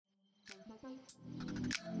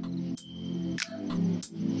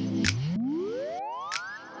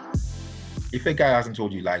If a guy hasn't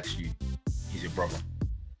told you he likes you, he's your brother.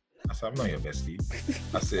 I said, I'm not your bestie.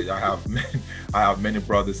 I said, I have many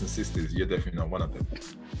brothers and sisters. You're definitely not one of them.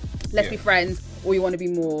 Let's be friends, or you want to be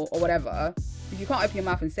more, or whatever. If you can't open your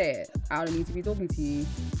mouth and say it, I don't need to be talking to you.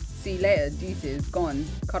 See you later, deuces, gone,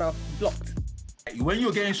 cut off, blocked. When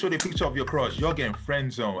you're getting showed a picture of your crush, you're getting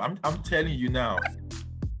friend zone. I'm telling you now.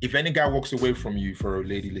 If any guy walks away from you for a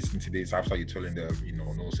lady listening to this after you telling them,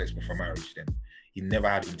 no sex before marriage, then he never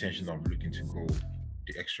had the intention of looking to go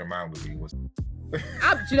the extra mile with you. Do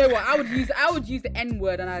you know what? I would use the N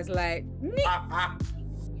word, and I was like,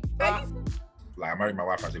 like I married my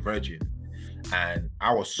wife as a virgin, and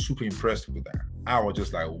I was super impressed with that. I was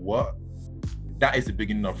just like, what? That is the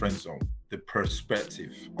beginning of friend zone. The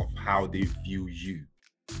perspective of how they view you.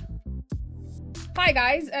 Hi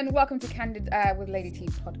guys, and welcome to Candid with Lady T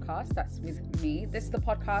podcast. That's with me. This is the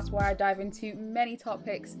podcast where I dive into many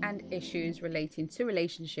topics and issues relating to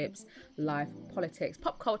relationships, life, politics,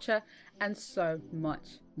 pop culture, and so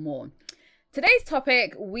much more. Today's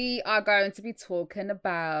topic, we are going to be talking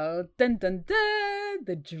about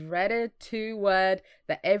the dreaded 2 word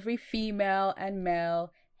that every female and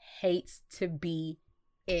male hates to be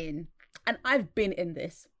in. And I've been in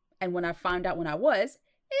this. And when I found out when I was,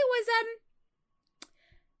 it was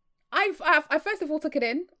I first of all took it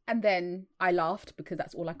in, and then I laughed because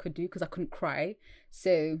that's all I could do because I couldn't cry.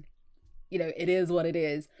 So, it is what it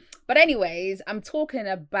is. But anyways, I'm talking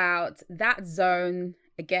about that zone,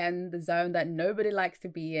 again, the zone that nobody likes to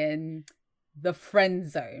be in, the friend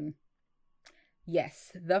zone.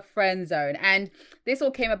 Yes, the friend zone. And this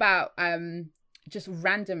all came about just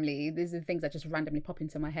randomly. These are the things that just randomly pop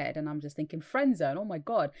into my head, and I'm just thinking, friend zone, oh my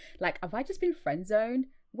God. Like, have I just been friend zoned?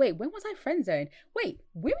 Wait, when was I friend zoned? Wait,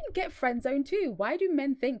 women get friend zoned too. Why do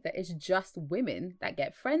men think that it's just women that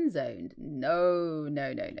get friend zoned? No.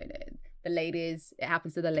 The ladies, it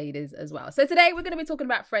happens to the ladies as well. So today we're going to be talking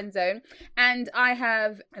about friend zone, and I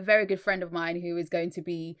have a very good friend of mine who is going to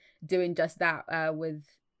be doing just that with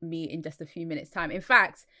me in just a few minutes time. In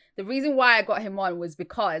fact, the reason why I got him on was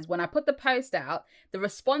because when I put the post out, the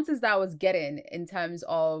responses that I was getting in terms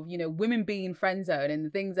of, women being friend zone and the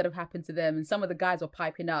things that have happened to them, and some of the guys were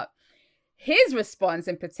piping up. His response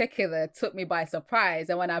in particular took me by surprise.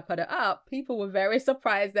 And when I put it up, people were very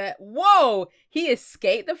surprised that, whoa, he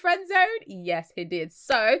escaped the friend zone. Yes, he did.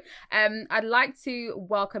 So I'd like to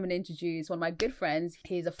welcome and introduce one of my good friends.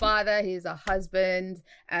 He's a father, he's a husband,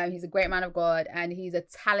 he's a great man of God, and he's a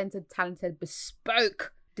talented,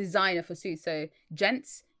 bespoke designer for suits. So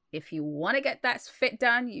gents, if you want to get that fit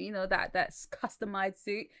done, that's customized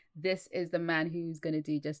suit, this is the man who's going to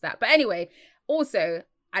do just that. But anyway, also,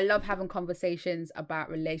 I love having conversations about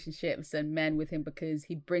relationships and men with him because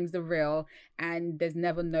he brings the real and there's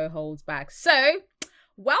never no holds back. So,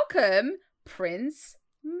 welcome, Prince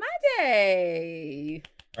Made.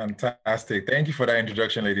 Fantastic. Thank you for that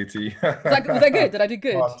introduction, Lady T. Was I good? Did I do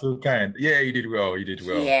good? Oh, too kind. Yeah, you did well.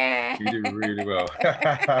 Yeah. You did really well.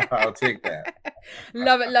 I'll take that.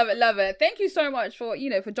 Love it. Thank you so much for,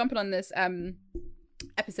 for jumping on this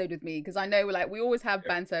episode with me, because I know we always have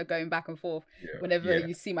banter going back and forth whenever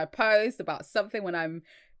you see my post about something, when I'm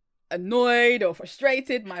annoyed or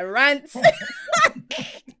frustrated, my rants.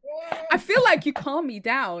 I feel like you calm me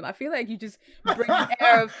down. I feel like you just bring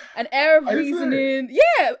an air of reasoning.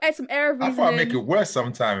 Yeah, add some air of reasoning. I thought I'd make it worse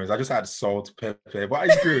sometimes. I just add salt, pepper, but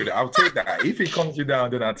it's good. I'll take that. If it calms you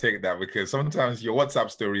down, then I'll take that, because sometimes your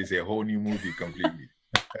WhatsApp story is a whole new movie completely.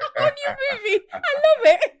 A new movie. I love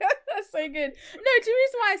it. That's so good. No, the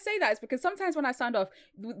reason why I say that is because sometimes when I sound off,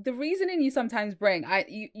 the reasoning you sometimes bring,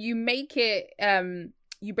 you make it,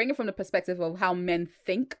 you bring it from the perspective of how men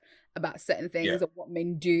think about certain things, of what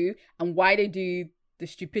men do and why they do the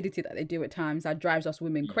stupidity that they do at times that drives us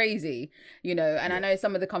women crazy, and I know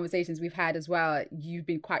some of the conversations we've had as well, you've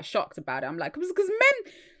been quite shocked about it. I'm like, because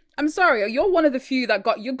men, I'm sorry, you're one of the few that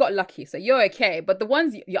got lucky, so you're okay. But the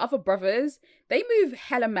ones, your other brothers, they move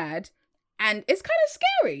hella mad, and it's kind of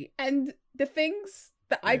scary. And the things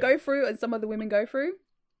that I go through and some of the women go through,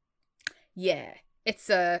 it's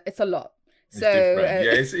a lot. So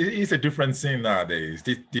it's a different scene nowadays.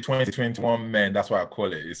 The 2021 men, that's what I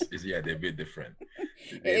call it. They're a bit different.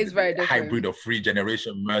 It is very different. Hybrid of 3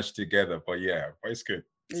 generation merged together, but it's good.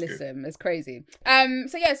 It's crazy. So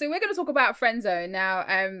we're going to talk about friend zone now.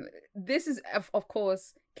 This is of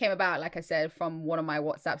course came about, like I said, from one of my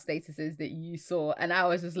WhatsApp statuses that you saw, and I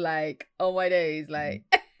was just like, oh my days, like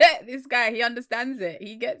this guy, he understands it,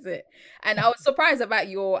 he gets it. And I was surprised about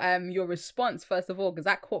your response, first of all, because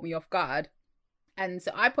that caught me off guard. And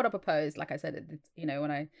so I put up a post, like I said,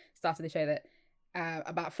 when I started the show, that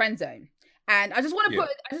about friend zone. And I just want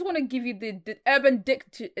to give you the urban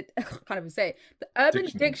the urban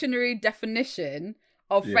dictionary definition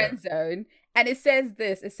of friend zone. And it says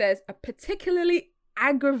this: it says a particularly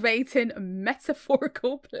aggravating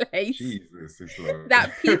metaphorical place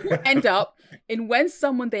that people end up in when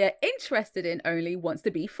someone they are interested in only wants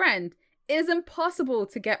to be friend. It is impossible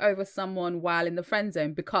to get over someone while in the friend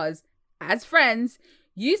zone because, as friends,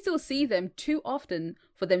 you still see them too often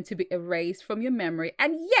for them to be erased from your memory,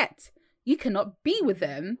 and yet you cannot be with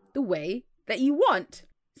them the way that you want.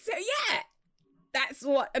 So yeah, that's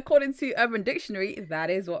what, according to Urban Dictionary,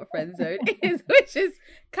 that is what friend zone is, which is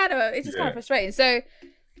kind of frustrating. So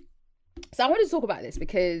I wanted to talk about this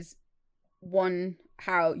because, one,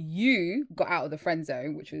 how you got out of the friend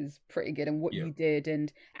zone, which was pretty good, and what you did,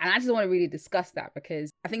 and I just want to really discuss that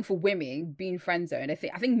because I think for women being friend zoned, I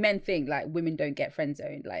think men think like women don't get friend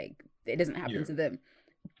zoned, like it doesn't happen to them,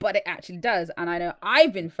 but it actually does. And I know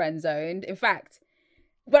I've been friend zoned. In fact,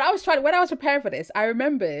 when I was preparing for this, I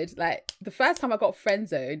remembered like the first time I got friend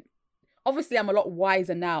zoned. Obviously, I'm a lot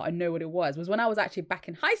wiser now. I know what it was when I was actually back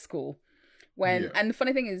in high school. And the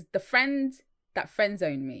funny thing is, the friend that friend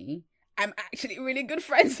zoned me, I'm actually really good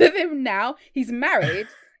friends with him now. He's married,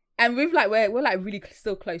 and we're like really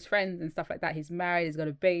still close friends and stuff like that. He's married. He's got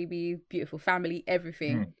a baby, beautiful family,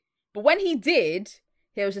 everything. But when he did,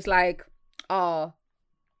 he was just like, "Oh,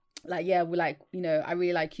 like, yeah, we're like, I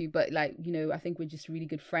really like you, but like, I think we're just really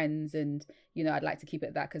good friends, and I'd like to keep it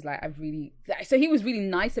at that because like so he was really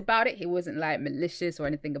nice about it. He wasn't like malicious or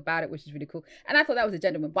anything about it, which is really cool. And I thought that was a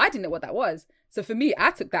gentleman, but I didn't know what that was. So for me,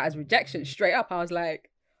 I took that as rejection straight up. I was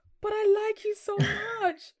like, but I like you so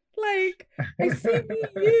much. Like, I see me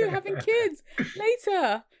and you having kids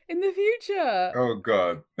later in the future. Oh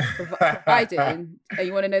God. Providing, and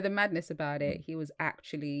you want to know the madness about it? He was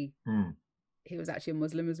actually a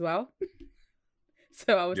Muslim as well.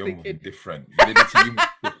 So I was thinking different.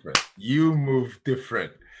 You move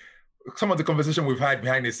different. Some of the conversation we've had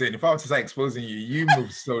behind the scene, if I was to start exposing you, you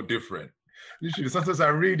move so different. Literally, sometimes I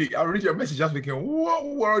read your message just thinking, what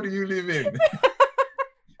world do you live in?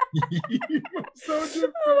 You move so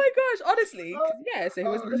different. Oh my gosh, honestly. So he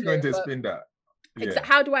was Muslim, going to explain that.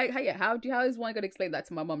 How is one going to explain that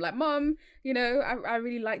to my mom? Like, Mom, I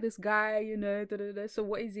really like this guy, so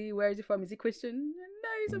what is he? Where is he from? Is he Christian? No,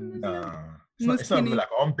 he's a Muslim. It's not like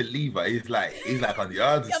an unbeliever. He's like on the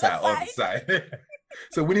other side.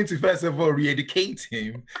 So we need to first of all re-educate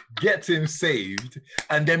him, get him saved,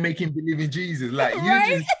 and then make him believe in Jesus. Like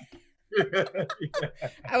right?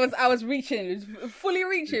 I was fully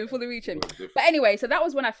reaching. But anyway, so that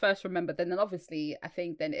was when I first remembered. Then obviously, I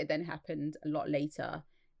think then it happened a lot later,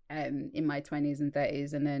 in my 20s and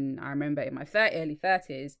 30s, and then I remember in my early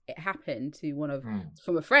 30s, it happened to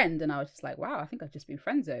from a friend, and I was just like, wow, I think I've just been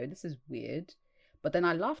friend zoned. This is weird. But then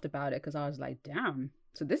I laughed about it because I was like, damn,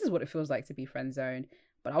 so this is what it feels like to be friend zoned.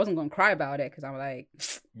 But I wasn't gonna cry about it because I'm like,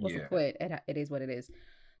 what's the point? It is what it is.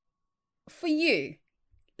 For you,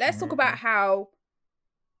 let's talk about how,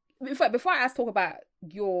 before I talk about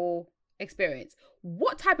your experience,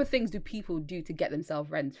 what type of things do people do to get themselves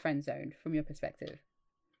friend zoned from your perspective?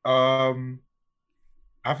 I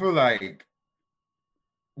feel like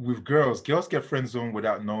with girls get friend zoned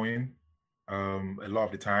without knowing, a lot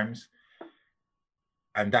of the times.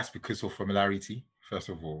 And that's because of familiarity, first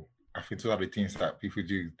of all. I think those are the things that people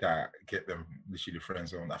do that get them literally friend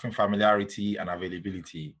zoned. I think familiarity and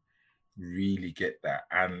availability really get that,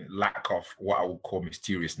 and lack of what I would call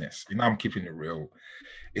mysteriousness. I'm keeping it real.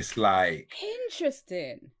 It's like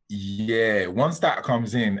interesting. Yeah, once that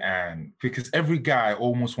comes in, and because every guy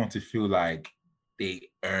almost wants to feel like they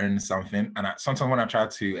earn something, and sometimes when I try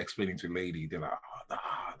to explain it to a lady, they're like, oh,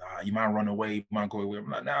 nah, you might run away, you might go away. I'm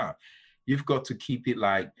like, nah, you've got to keep it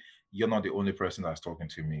like you're not the only person that's talking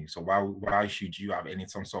to me. So why should you have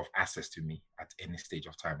some sort of access to me at any stage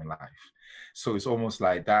of time in life? So it's almost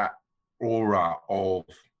like that aura of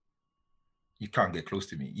you can't get close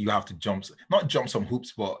to me. You have to not jump some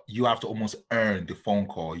hoops, but you have to almost earn the phone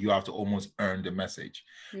call. You have to almost earn the message.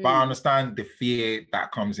 But I understand the fear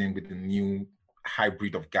that comes in with the new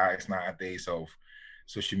hybrid of guys nowadays of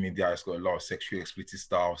social media. It's got a lot of sexually explicit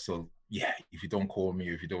stuff. So yeah, if you don't call me,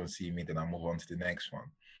 if you don't see me, then I'll move on to the next one.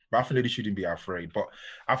 But I feel like you shouldn't be afraid. But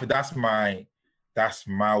after that's my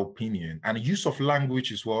opinion. And the use of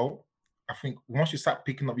language as well. I think once you start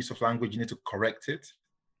picking up use of language, you need to correct it.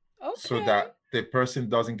 Okay. So that the person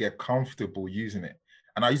doesn't get comfortable using it.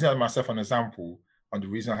 And I use that myself an example on the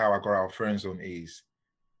reason how I got out of friend zone is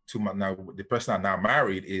now the person I'm now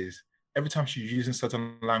married is every time she's using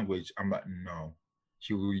certain language, I'm like, no,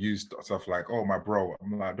 she will use stuff like, "Oh, my bro."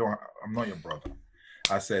 I'm like, I'm not your brother.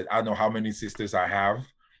 I said, I know how many sisters I have,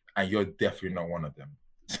 and you're definitely not one of them.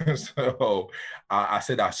 So I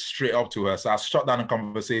said that straight up to her. So I shut down the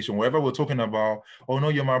conversation. Wherever we're talking about, oh no,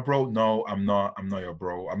 you're my bro. No, I'm not. I'm not your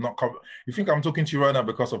bro. I'm not. You think I'm talking to you right now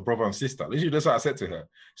because of brother and sister? Literally, that's what I said to her.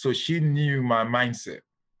 So she knew my mindset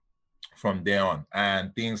from there on,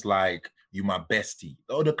 and things like you my bestie,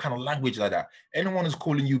 all the kind of language like that. Anyone who's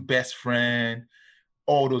calling you best friend,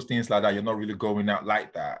 all those things like that, you're not really going out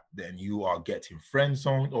like that, then you are getting friend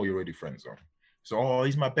zoned or you're already friend zoned. So, oh,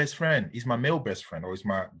 he's my best friend, he's my male best friend, or he's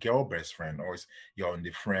my girl best friend, or you're in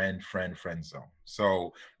the friend zone.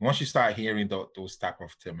 So once you start hearing those type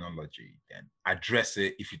of terminology, then address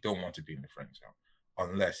it if you don't want to be in the friend zone.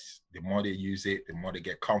 Unless the more they use it, the more they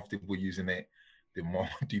get comfortable using it, the more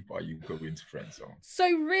deeper you go into friend zone. So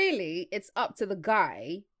really, it's up to the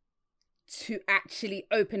guy to actually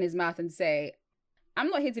open his mouth and say, I'm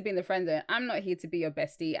not here to be in the friend zone. I'm not here to be your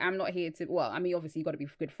bestie. I'm not here to, well, I mean, obviously you got to be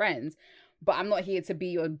good friends, but I'm not here to be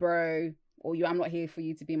your bro or I'm not here for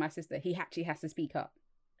you to be my sister. He actually has to speak up.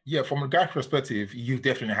 Yeah, from a guy perspective, you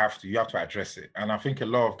definitely have to. You have to address it. And I think a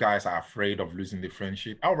lot of guys are afraid of losing the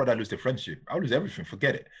friendship. I would rather lose the friendship. I'll lose everything.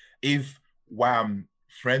 Forget it. If while I'm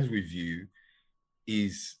friends with you,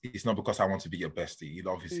 it's not because I want to be your bestie.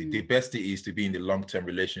 Obviously, the bestie is to be in the long-term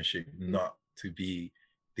relationship, not to be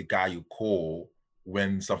the guy you call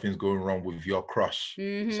when something's going wrong with your crush. So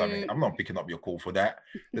I mean, I'm not picking up your call for that.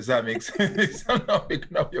 Does that make sense? I'm not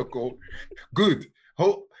picking up your call. Good.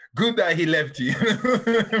 Good that he left you.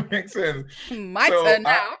 Makes sense. My turn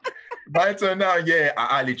now. My turn now. Yeah,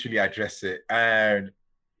 I literally address it, and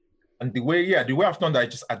the way I've done that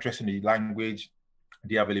is just addressing the language,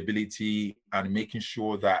 the availability, and making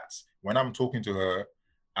sure that when I'm talking to her,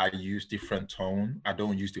 I use different tone. I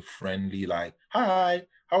don't use the friendly like, "Hi,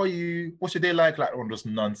 how are you? What's your day like?" Like all those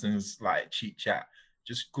nonsense like chit chat.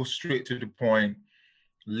 Just go straight to the point.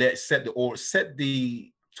 Let's set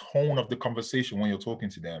the tone of the conversation when you're talking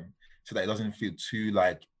to them, so that it doesn't feel too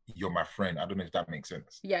like you're my friend. I don't know if that makes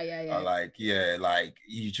sense. Yeah. Like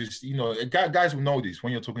you just, guys will know this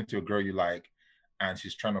when you're talking to a girl you like, and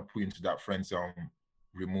she's trying to put you into that friend zone.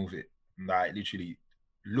 Remove it. Like literally,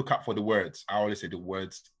 look out for the words. I always say the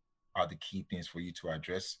words are the key things for you to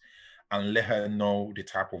address, and let her know the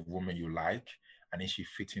type of woman you like, and is she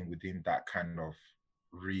fitting within that kind of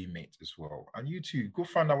remit as well. And you too, go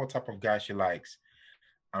find out what type of guy she likes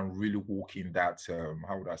and really walk in that,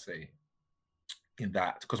 how would I say, in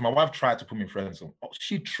that. Because my wife tried to put me in friend zone. Oh,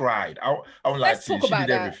 she tried. I won't lie to you. She did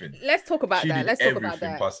everything. Let's talk about that. Let's talk about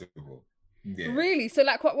that. Possible. Yeah. Really? So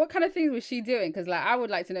like what kind of things was she doing? Because like I would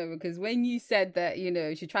like to know, because when you said that,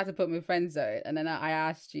 she tried to put me in friend zone, and then I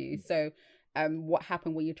asked you, so what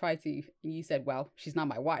happened when you tried to? You said, well, she's not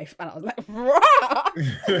my wife. And I was like, rah!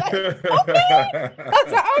 Okay. I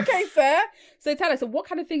was like, okay, sir. So tell us, so what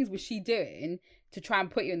kind of things was she doing to try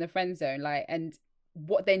and put you in the friend zone? Like, and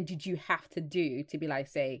what then did you have to do to be like,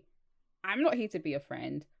 say, I'm not here to be a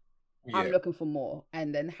friend. Yeah. I'm looking for more.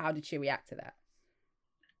 And then how did she react to that?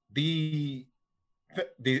 The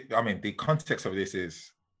context of this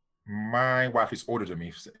is, my wife is older than me.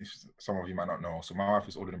 If some of you might not know. So my wife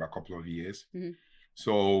is older than me by a couple of years. Mm-hmm.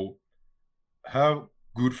 So her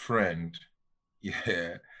good friend,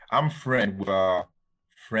 I'm friend with a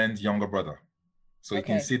friend's younger brother. So you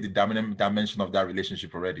can see the dominant dimension of that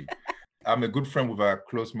relationship already. I'm a good friend with a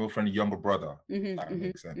close male friend, younger brother. That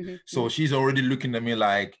makes sense. So she's already looking at me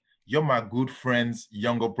like, you're my good friend's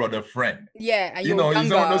younger brother friend. Yeah, and you're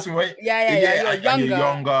younger. You're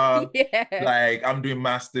younger. Yeah. Like, I'm doing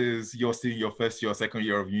masters, you're still in your first year, second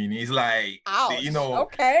year of uni. It's like, ouch.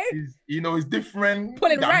 Okay. It's different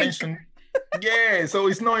dimension. Yeah, so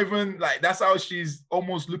it's not even like, that's how she's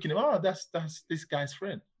almost looking at, oh, that's this guy's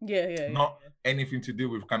friend. Yeah. Not anything to do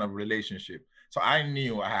with kind of relationship. So I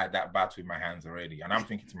knew I had that battle in my hands already. And I'm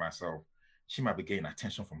thinking to myself, she might be getting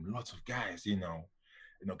attention from lots of guys,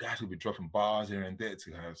 guys will be dropping bars here and there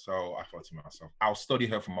to her. So I thought to myself, I'll study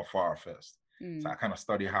her from afar first. So I kind of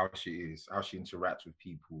study how she is, how she interacts with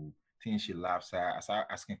people, things she laughs at. I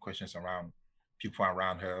started asking questions around people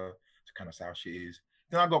around her to kind of see how she is.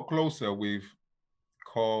 Then I got closer with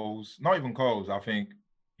calls, not even calls, I think,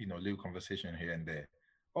 little conversation here and there.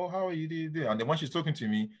 Oh, how are you? And then when she's talking to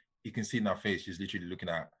me, you can see in her face, she's literally looking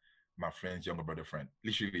at my friend's younger brother friend.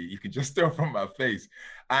 Literally, you can just tell from my face.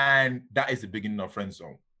 And that is the beginning of friend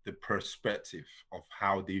zone, the perspective of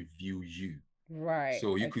how they view you. Right.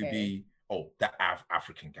 So you could be, that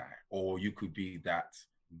African guy, or you could be that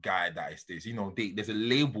guy that is this. There's a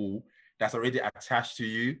label that's already attached to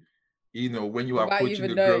you. when you are Without you approaching even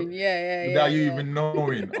the girl knowing. Yeah, without you yeah, even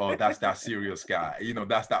knowing, oh, that's that serious guy,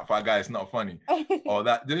 that's that fat guy, it's not funny, yeah. or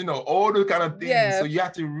that, all those kind of things. So Yeah. you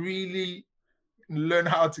have to really learn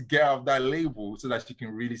how to get out of that label so that she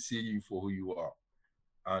can really see you for who you are.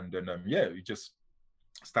 And then, we just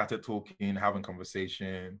started talking, having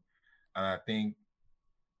conversation. And I think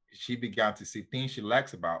she began to see things she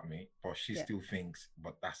likes about me, but she Yeah. still thinks,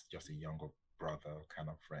 but that's just a younger brother kind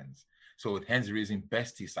of friends. So hence the reason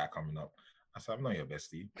besties start coming up. I said, I'm not your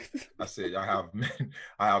bestie. I said, I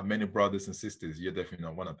have many brothers and sisters. You're definitely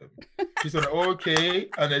not one of them. She said, okay.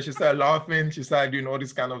 And then she started laughing. She started doing all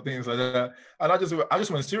these kind of things. And I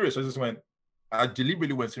just went serious. I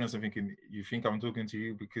deliberately went serious and thinking, you think I'm talking to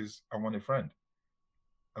you because I want a friend?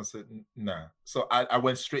 I said, nah. So I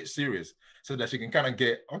went straight serious so that she can kind of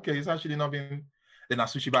get, okay, it's actually not being, then I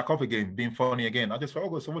switch it back up again, being funny again. I just thought,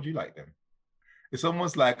 oh, so what do you like then? It's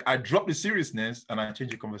almost like I dropped the seriousness and I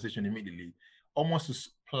changed the conversation immediately, almost to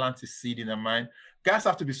plant a seed in her mind. Guys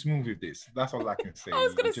have to be smooth with this. That's all I can say. I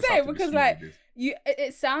was You gonna just say have to be because smooth like with this.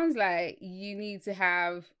 it sounds like you need to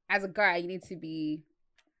have, as a guy, you need to be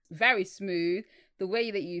very smooth the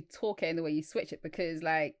way that you talk it and the way you switch it, because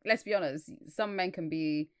like, let's be honest, some men can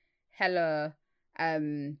be hella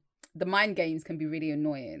the mind games can be really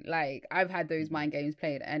annoying. Like, I've had those mind games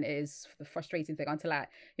played and it is the frustrating thing until like,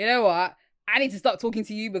 you know what, I need to stop talking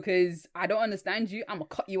to you because I don't understand you. I'm gonna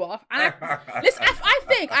cut you off. And I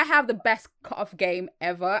think I have the best cut off game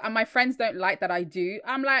ever, and my friends don't like that I do.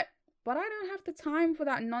 I'm like, but I don't have the time for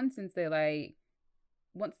that nonsense. They're like,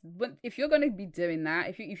 if you're gonna be doing that,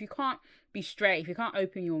 if you can't be straight, if you can't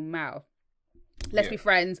open your mouth, let's be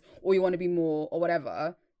friends, or you want to be more, or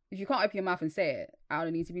whatever. If you can't open your mouth and say it, I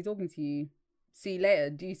don't need to be talking to you. See you later,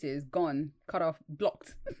 deuces, gone, cut off,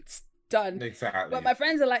 blocked, done. Exactly. But my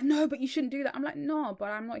friends are like, no, but you shouldn't do that. I'm like, no,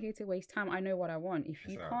 but I'm not here to waste time. I know what I want. If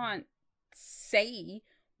you can't say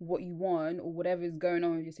what you want or whatever is going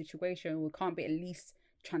on with your situation, or can't be at least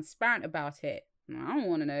transparent about it, I don't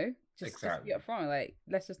want to know. Just be upfront. Like,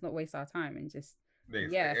 let's just not waste our time and just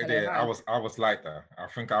I was like that. I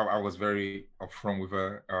think I was very upfront with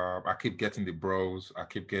her. I keep getting the bros. I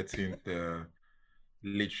keep getting the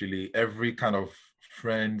literally every kind of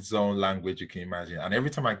friend zone language you can imagine. And every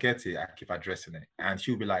time I get it, I keep addressing it. And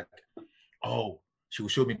she'll be like, oh, she will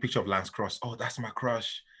show me a picture of Lance Cross. Oh, that's my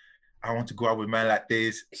crush. I want to go out with a man like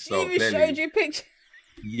this. She even showed you a picture.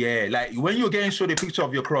 Yeah, like when you're getting showed a picture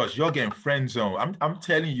of your crush, you're getting friend zone. I'm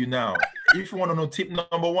telling you now. If you want to know tip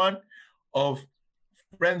number one of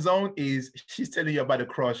friend zone is she's telling you about the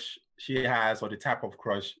crush she has or the type of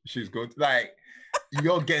crush she's going to, like,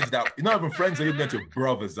 you're getting that. You're not even friend zone, you're going to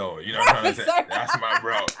brother zone. You know what I'm trying to say? That's my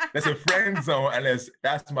bro. That's a friend zone, and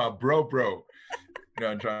that's my bro. You know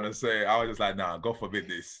what I'm trying to say? I was just like, nah, God forbid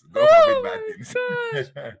this. God forbid bad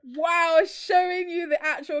things. Wow, showing you the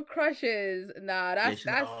actual crushes. Nah, that's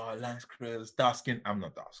like, oh, Lance Chris, dark skin. I'm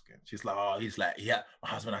not dark skin. She's like, oh, he's like, yeah, my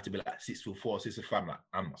husband had to be like 6'4", 6'5". I'm like,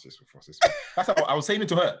 I'm not 6'4", 6'5". That's how I was saying it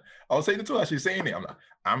to her. She's saying it. I'm like,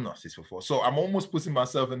 I'm not 6'4". So I'm almost putting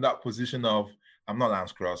myself in that position of, I'm not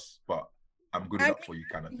Lance Cross, but I'm good enough for you,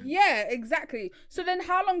 kind of thing. Yeah, exactly. So then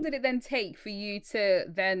how long did it then take for you to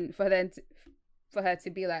then, for her to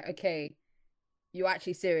be like, okay, you're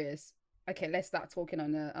actually serious. Okay, let's start talking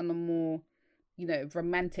on a more,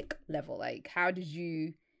 romantic level. Like, how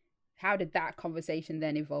did that conversation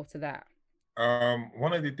then evolve to that?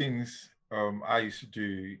 One of the things I used to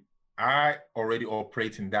do, I already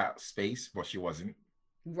operate in that space, but she wasn't.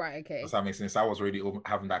 Right, okay. Does that make sense? I was already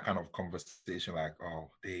having that kind of conversation, like,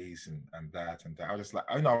 oh, days and that and that. I was just like,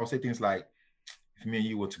 I would say things like, if me and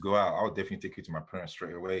you were to go out, I would definitely take you to my parents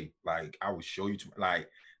straight away. Like, I would show you to, like,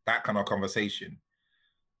 that kind of conversation.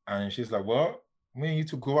 And she's like, what? Me and you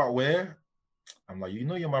to go out where? I'm like,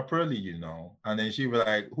 you're my pearly, And then she was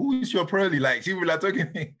like, who is your pearly? Like, she was like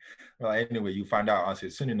talking. Like, anyway, you find out. I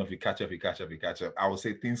said, soon enough, you catch up. I would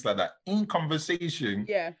say things like that in conversation.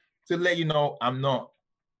 Yeah. To let you know, I'm not,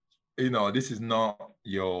 this is not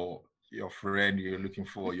your friend you're looking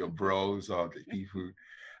for, your bros or the people.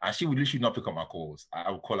 And she would literally not pick up my calls. I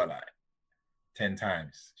would call her like 10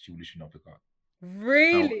 times. She would literally not pick up.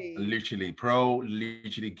 Really? Literally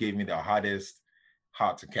gave me the hardest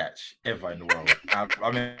heart to catch ever in the world.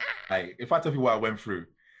 I mean, like, if I tell you what I went through.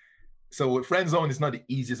 So friend zone is not the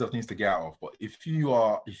easiest of things to get out of, but if you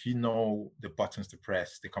know the buttons to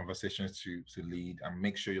press, the conversations to lead, and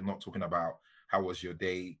make sure you're not talking about how was your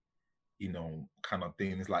day, kind of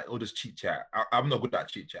things like, oh, just chit chat. I'm not good at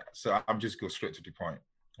chit chat, so I'm just go straight to the point.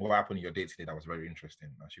 What happened in your day today that was very interesting?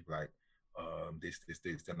 And she'd be like, this.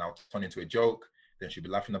 Then I'll turn into a joke. Then she'd be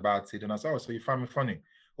laughing about it. And I said, oh, so you find me funny?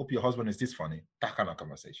 hope your husband is this funny. That kind of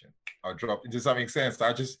conversation. I'll drop. Does that make sense?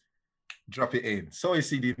 I'll just drop it in. So you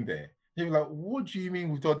see it in there. You're like, what do you mean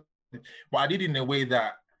we thought? But I did it in a way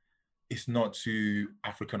that it's not too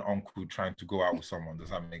African uncle trying to go out with someone. Does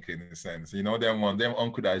that make any sense? You know, them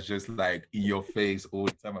uncle that's just like in your face all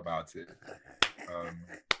the time about it.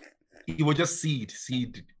 You will just see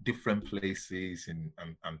different places and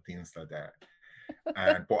things like that.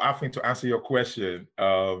 But I think to answer your question,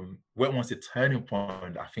 when was the turning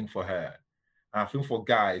point? I think for her, I think for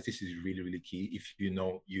guys, this is really, really key. If you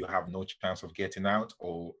know you have no chance of getting out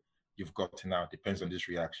or you've gotten out, depends on this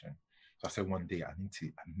reaction. So I said one day, I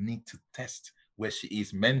need to test where she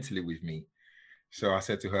is mentally with me. So I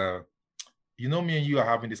said to her, you know, me and you are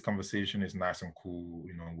having this conversation, it's nice and cool,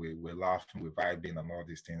 you know, we're laughing, we're vibing and all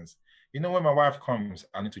these things. You know, when my wife comes,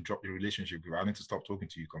 I need to drop the relationship. I need to stop talking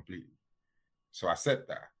to you completely. So I said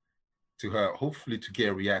that to her, hopefully to get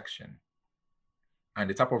a reaction. And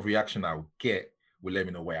the type of reaction I would get will let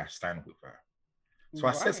me know where I stand with her. So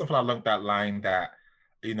I said something along that line that,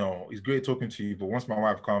 you know, it's great talking to you, but once my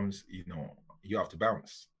wife comes, you know, you have to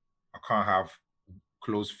bounce. I can't have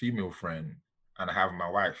close female friend and I have my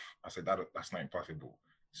wife. I said, that's not impossible.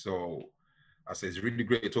 So I said, it's really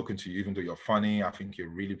great talking to you, even though you're funny. I think you're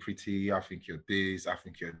really pretty. I think you're this. I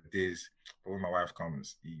think you're this. But when my wife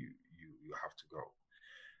comes, you have to go.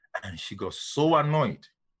 And she got so annoyed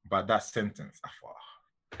by that sentence. I thought,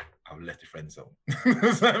 I've left the friend zone.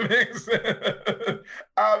 Does that make sense?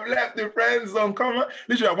 I've left the friend zone. Come on.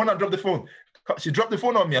 Literally, I want to drop the phone. She dropped the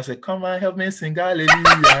phone on me. I said, come on, help me sing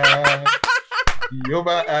hallelujah.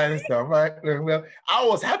 Jehovah answer. Well, I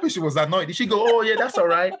was happy she was annoyed. Did she go, oh yeah, that's all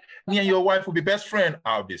right. Me and your wife will be best friend.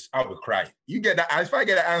 I'll be crying. You get that? If I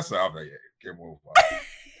get an answer, I'll be like, yeah, game over.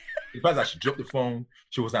 The fact that she dropped the phone,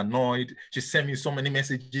 she was annoyed. She sent me so many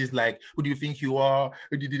messages like, who do you think you are?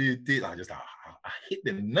 I hit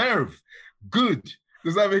the nerve. Good.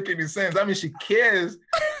 Does that make any sense? I mean, she cares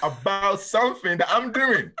about something that I'm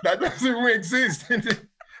doing that doesn't even exist.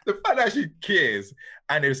 The fact that she cares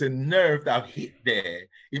and there's a nerve that I've hit there,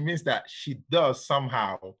 it means that she does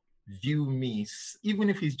somehow view me, even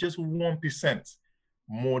if it's just 1%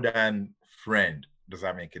 more than friend. Does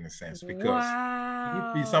that make any sense? Because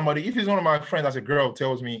if it's one of my friends as a girl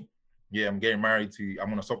tells me, yeah, I'm getting married to you, I'm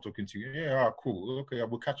gonna stop talking to you. Yeah, cool. Okay, I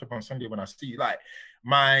will catch up on Sunday when I see you. Like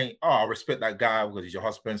I respect that guy because he's your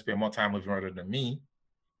husband, spend more time with him rather than me.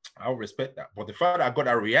 I'll respect that. But the fact that I got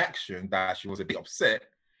that reaction that she was a bit upset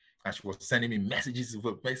and she was sending me messages,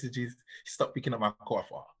 she stopped picking up my call. I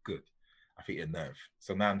thought, good. I hit a nerve.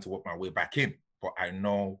 So now I'm to work my way back in. But I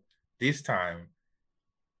know this time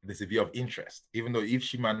there's a view of interest, even though if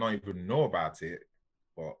she might not even know about it,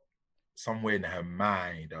 but somewhere in her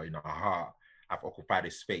mind or in her heart, I've occupied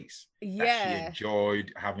a space that she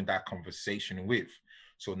enjoyed having that conversation with.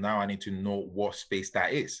 So now I need to know what space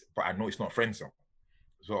that is, but I know it's not friend zone.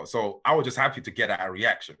 So I was just happy to get that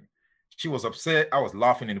reaction. She was upset. I was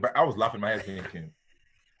laughing in the back. I was laughing in my head thinking,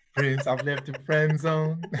 Prince, I've left the friend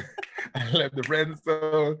zone. I left the friend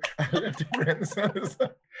zone. I left the friend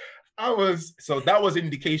zone. So that was an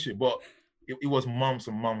indication, but it was months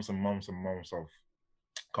and months and months and months of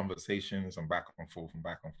conversations and back and forth and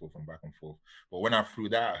back and forth and back and forth. But when I threw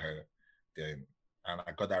that at her, then and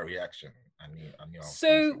I got that reaction, I knew.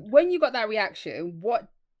 So when you got that reaction, what?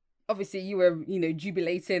 Obviously, you were,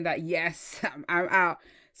 jubilating that yes, I'm out.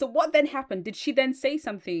 So what then happened? Did she then say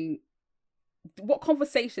something? What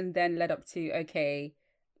conversation then led up to, okay,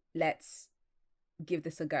 let's give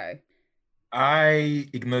this a go? I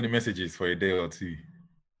ignored the messages for a day or two.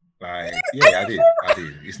 Like, yeah, I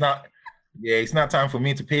did. It's not time for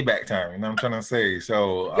me to pay back time. You know what I'm trying to say?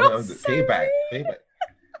 So, payback.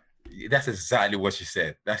 That's exactly what she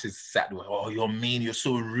said. That's exactly what, oh, you're mean, you're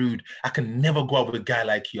so rude. I can never go out with a guy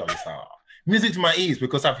like you. I was like, music to my ears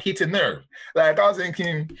because I've hit a nerve. Like I was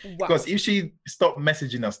thinking, because if she stopped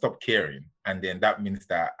messaging and stopped caring, and then that means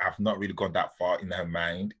that I've not really gone that far in her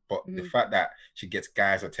mind. But the fact that she gets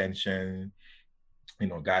guys' attention,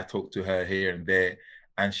 guys talk to her here and there,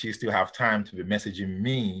 and she still have time to be messaging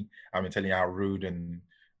me. I've been telling her how rude and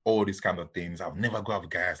all these kind of things. I'll never go out with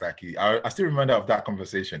guys like you. I still remember of that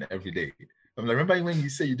conversation every day. I'm like, remember when you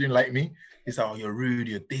say you didn't like me? It's like, oh, you're rude,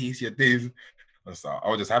 you're this. And so I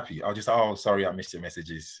was just happy. I was just, oh, sorry, I missed your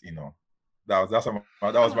messages. That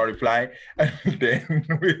was my reply.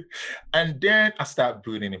 And then I started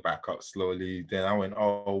building it back up slowly. Then I went,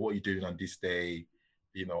 oh, what are you doing on this day?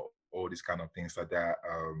 All these kind of things like that.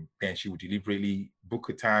 Then she would deliberately book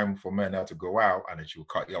a time for me and her to go out, and then she would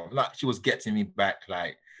cut you off. Like she was getting me back.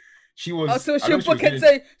 Like She Oh, was, so I know she'll she was book it.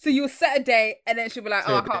 doing So you set a date, and then she'll be like,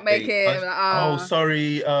 "Oh, I can't make today. it." I'm like, Oh, ah.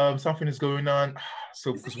 sorry, something is going on.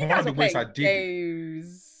 So, So because you one guys of are the ways I playing did it,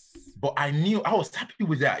 games. but I knew I was happy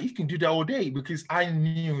with that. You can do that all day because I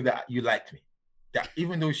knew that you liked me. That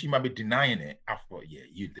even though she might be denying it, I thought, yeah,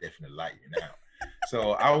 you definitely like me now.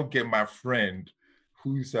 So I would get my friend,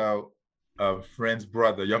 who's a friend's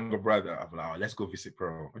brother, younger brother. I'm like, oh, let's go visit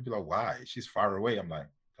Pearl. I'd be like, why? She's far away. I'm like,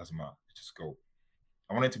 doesn't matter. Just go.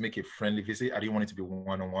 I wanted to make a friendly visit. I didn't want it to be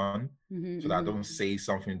one-on-one, so that I don't say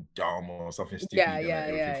something dumb or something Yeah, stupid and then yeah,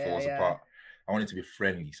 everything yeah, yeah, falls yeah. apart. I wanted to be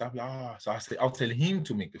friendly. So I'll be so I say I'll tell him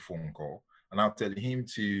to make the phone call and I'll tell him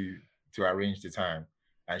to arrange the time.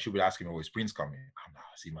 And she'll be asking me, "Oh, is Prince coming?" I'm like,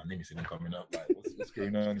 see, my name isn't coming up. Like, what's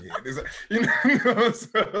going on here? Dude.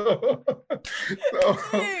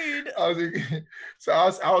 I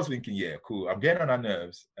was thinking, yeah, cool. I'm getting on her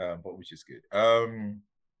nerves, but which is good.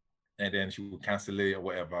 And then she would cancel it or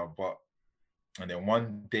whatever. And then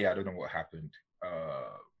one day, I don't know what happened.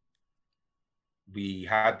 We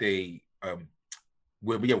had we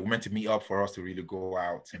meant to meet up for us to really go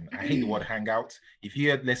out. And I hate the word hangout. If you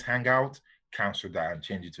hear let's hang out, cancel that and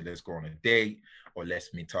change it to let's go on a date or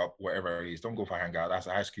let's meet up, whatever it is. Don't go for hangout. That's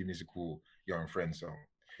a High School Musical, you're in friend zone.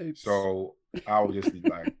 Oops. So I was just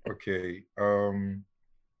like, okay.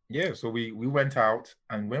 Yeah, so we went out,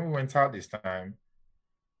 and when we went out this time,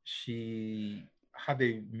 she had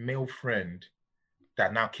a male friend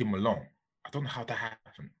that now came along. I don't know how that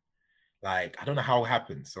happened. Like, I don't know how it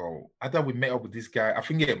happened. So I thought we met up with this guy. I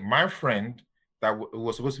think my friend that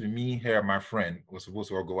was supposed to be me, her, and my friend was supposed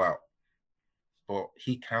to all go out. But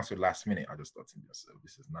he canceled last minute. I just thought to myself,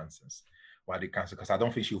 this is nonsense. Why did he cancel? Because I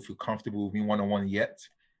don't think she'll feel comfortable with me one-on-one yet.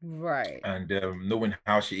 Right. And knowing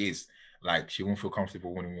how she is, like, she won't feel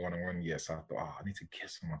comfortable with me one-on-one yet. So I thought, I need to get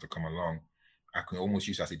someone to come along. I can almost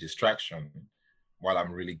use as a distraction while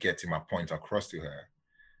I'm really getting my point across to her,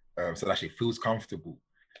 so that she feels comfortable.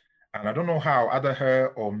 And I don't know how either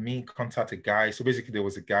her or me contact a guy. So basically there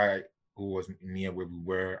was a guy who was near where we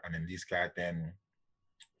were. And then this guy then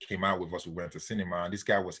came out with us. We went to cinema. And this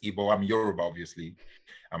guy was Igbo. I'm Yoruba, obviously.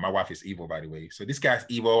 And my wife is Igbo, by the way. So this guy's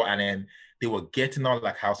Igbo. And then they were getting on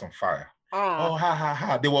like house on fire. Oh, ha, ha,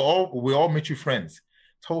 ha. We were all mutual friends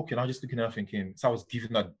talking. I was just looking at her thinking, so I was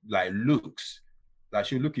giving her like looks. Like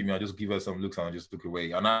she would look at me, I'll just give her some looks and I'll just look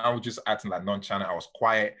away. And I was just acting like nonchalant. I was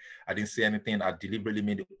quiet. I didn't say anything. I deliberately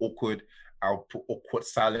made it awkward. I'll put awkward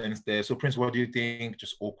silence there. So Prince, what do you think?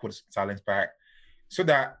 Just awkward silence back. So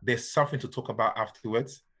that there's something to talk about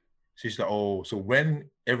afterwards. So she's like, oh, so when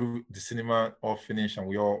the cinema all finished and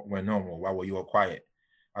we all went normal, why were you all quiet?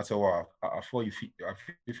 I said, well, I thought you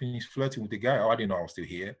finished flirting with the guy. Oh, I didn't know I was still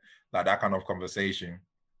here. Like that kind of conversation.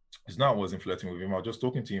 It's not I wasn't flirting with him. I was just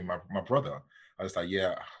talking to him, my brother. I was like,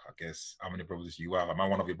 yeah, I guess how many brothers you have? Am I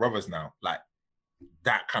one of your brothers now? Like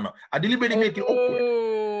that kind of. I deliberately made it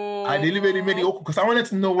awkward. I deliberately made it awkward because I wanted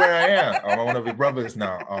to know where I am. Am I one of your brothers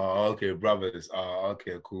now? Oh, okay, brothers. Oh,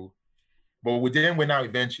 okay, cool. But we then went out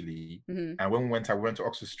eventually, and when we went out, we went to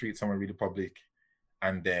Oxford Street, somewhere really public,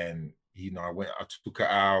 and then I took her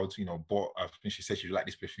out, bought. I think she said she liked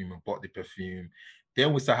this perfume and bought the perfume.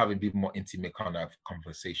 Then we start having a bit more intimate kind of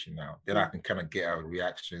conversation now. Then I can kind of get our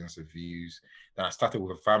reactions, the views. Then I started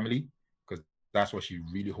with a family because that's what she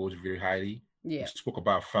really holds very highly. Yeah. We spoke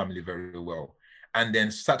about family very well. And then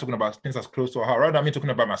start talking about things that's close to her. Rather than me talking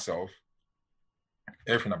about myself,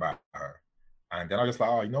 everything about her. And then I was like,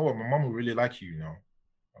 oh, you know what? My mom will really like you,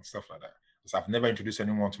 and stuff like that. So I've never introduced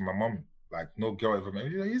anyone to my mom. Like no girl ever met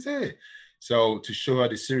me. Is it? So to show her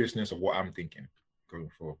the seriousness of what I'm thinking going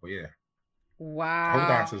forward. But yeah. Wow. I hope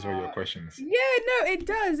that answers all your questions. Yeah, no, it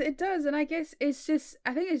does. And I guess I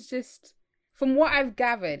think it's just, from what I've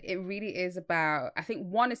gathered, it really is about, I think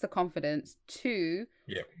one is the confidence, two,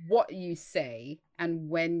 what you say and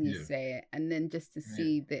when you say it, and then just to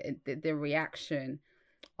see the reaction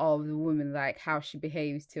of the woman, like how she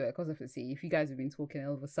behaves to it. Because obviously, if you guys have been talking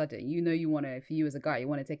all of a sudden, you want to, for you as a guy, you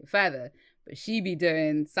want to take it further, but she be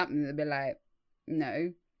doing something that be like,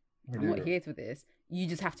 no, I'm not here for this. You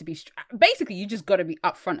just have to be basically, you just got to be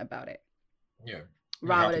upfront about it. Yeah.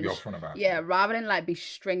 Rather than like be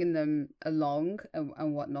stringing them along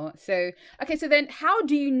and whatnot. So okay, so then how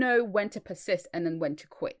do you know when to persist and then when to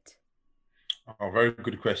quit? Oh, very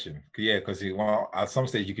good question. Yeah, because at some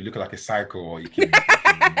stage you can look like a psycho, or you can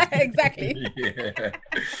exactly. Yeah.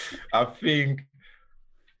 I think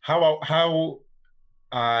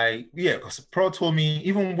because Pro told me,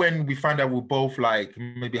 even when we find out we both like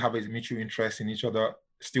maybe have a mutual interest in each other,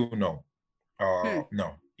 still no.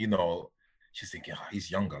 No, she's thinking,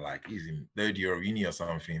 he's younger, like he's in third year of uni or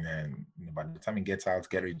something, and by the time he gets out,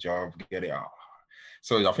 get a job, get it out.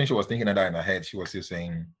 So I think she was thinking of that in her head. She was still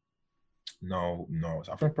saying, no.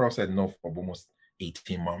 So I think Pearl said no for almost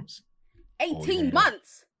 18 months. 18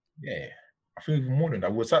 months? Yeah. I think even more than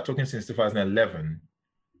that. We started talking since 2011.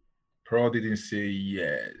 Pearl didn't say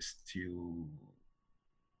yes till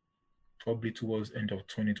probably towards end of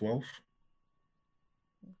 2012.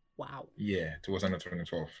 Wow. Yeah, towards end of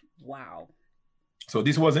 2012. Wow. So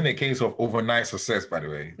this wasn't a case of overnight success, by the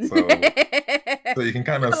way. So you can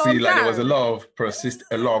kind of see like there was a lot of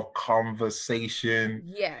a lot of conversation.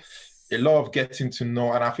 Yes. A lot of getting to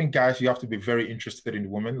know. And I think, guys, you have to be very interested in the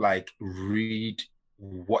woman. Like, read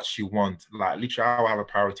what she wants. Like, literally, I have a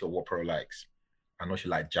priority of what Pearl likes. I know she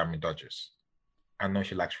likes Jamie Dodgers. I know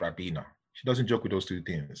she likes Rabina. She doesn't joke with those two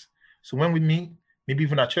things. So when we meet, maybe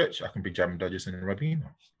even at church, I can pick Jamie Dodgers and Rabina.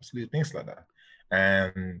 Just little things like that.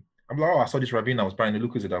 And I'm like, oh, I saw this Rabina. I was buying the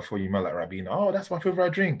Lucas that for you, man, like Rabina. Oh, that's my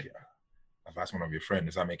favorite drink. I've asked one of your friends.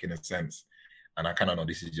 Does that make any sense? And I kind of know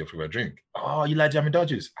this is your favorite drink. Oh, you like Jammy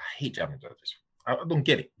Dodgers? I hate Jammy Dodgers. I don't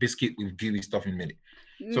get it. Biscuit with gooey stuff in it.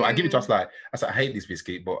 So I give it to us like, I said, I hate this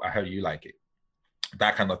biscuit, but I heard you like it.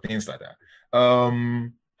 That kind of things like that.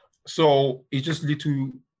 So it's just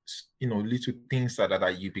little things like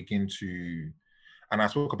that you begin to, and I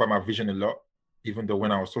spoke about my vision a lot, even though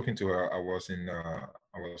when I was talking to her, I was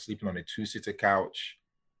sleeping on a 2-seater couch,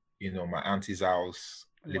 my auntie's house,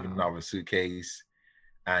 living out of a suitcase.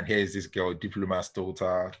 And here's this girl, diplomat's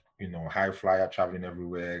daughter, high flyer, traveling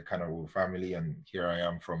everywhere, kind of with family. And here I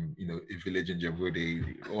am from, a village in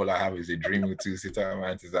Djibouti. All I have is a dreaming 2-seater at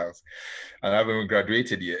my auntie's house. And I haven't even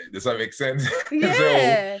graduated yet. Does that make sense?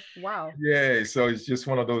 Yeah. Wow. Yeah. So it's just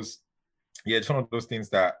one of those, it's one of those things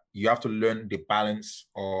that you have to learn the balance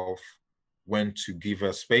of when to give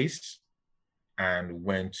her space and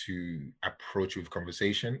when to approach with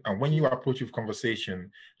conversation. And when you approach with conversation,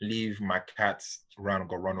 leave my cats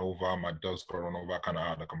got run over, my dogs got run over, kind of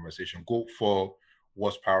out of the conversation. Go for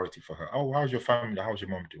what's priority for her. Oh, how's your family? How's your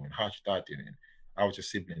mom doing? How's your dad doing? How's your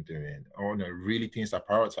sibling doing? Oh, no, really things that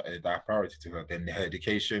are priority to her. Then her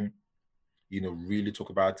education, really talk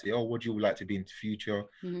about it. Oh, what do you like to be in the future?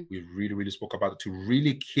 Mm-hmm. We really, really spoke about it, to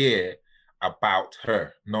really care about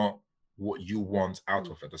her, not what you want out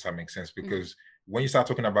of it. Does that make sense? Because when you start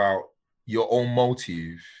talking about your own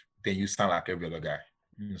motive, then you sound like every other guy.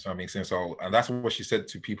 Does that make sense? So, and that's what she said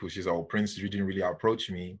to people. She's like, oh, Prince didn't really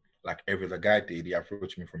approach me like every other guy did. He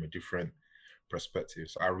approached me from a different perspective.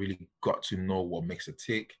 So I really got to know what makes her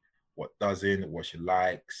tick, what doesn't, what she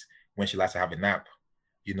likes, when she likes to have a nap.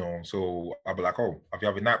 So I'll be like, oh, have you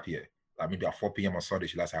have a nap yet? Like maybe at 4 p.m. on Sunday,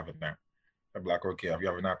 she likes to have a nap. I'll be like, okay, have you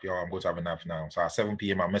have a nap? Yo, I'm going to have a nap now. So at 7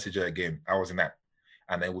 p.m., I'll message her again. I was a nap.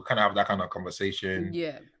 And then we kind of have that kind of conversation.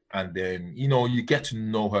 Yeah. And then, you get to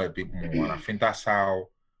know her a bit more. And I think that's how,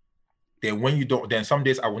 then when you don't, then some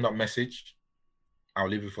days I will not message. I'll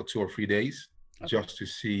leave it for 2 or 3 days just to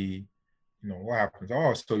see, what happens.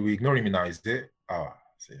 Oh, so you're ignoring me now, is it? Oh,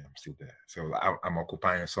 see, I'm still there. So I'm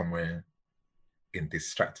occupying somewhere in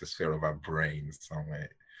this stratosphere of our brains somewhere.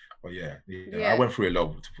 But yeah, I went through a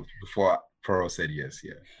lot before Pearl said yes.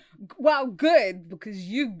 Yeah. Well, good, because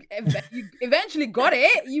you eventually got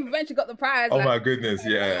it. You eventually got the prize. Oh my goodness!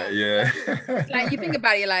 Yeah. It's like you think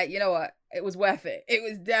about it, you're like, you know what? It was worth it. It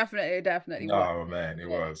was definitely. Oh man, it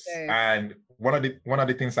was. And one of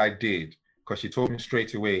the things I did, because she told me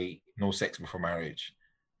straight away, no sex before marriage,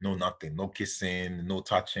 no nothing, no kissing, no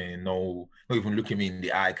touching, no even looking me in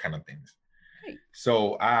the eye, kind of things. Right.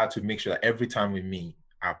 So I had to make sure that every time we meet,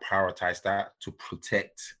 I prioritize that to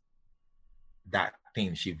protect that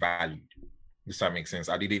thing she valued. Does that make sense?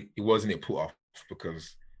 It wasn't a put off,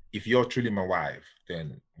 because if you're truly my wife,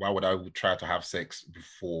 then why would I try to have sex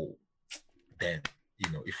before then?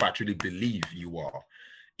 If I truly believe you are.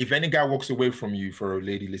 If any guy walks away from you, for a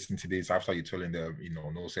lady listening to this, after you telling them,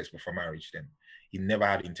 no sex before marriage, then he never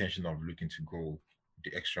had the intention of looking to go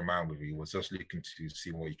the extra mile with you. He was just looking to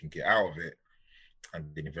see what you can get out of it and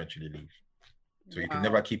then eventually leave. So you can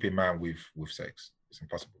never keep a man with sex. It's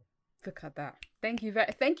impossible. Look at that. Thank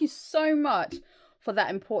you so much for that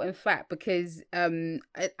important fact, because I know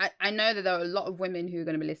that there are a lot of women who are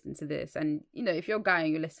going to be listening to this, and if you're a guy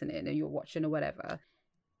and you're listening and you're watching or whatever,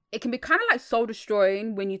 it can be kind of like soul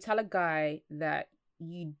destroying when you tell a guy that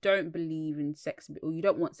you don't believe in sex or you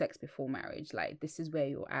don't want sex before marriage. Like, this is where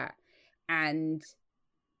you're at, and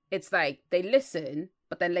it's like they listen,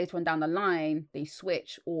 but then later on down the line they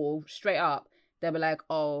switch, or straight up they'll be like,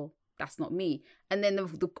 oh, that's not me. And then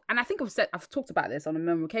and I think I've talked about this on a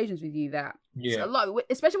number of occasions with you, that a lot,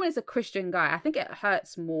 especially when it's a Christian guy, I think it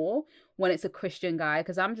hurts more when it's a Christian guy,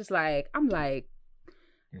 because I'm like,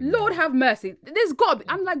 Lord have mercy. There's got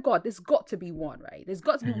to be one, right? There's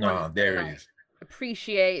got to be one. No, there is.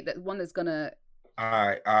 appreciate, that one that's gonna.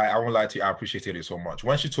 I won't lie to you, I appreciated it so much.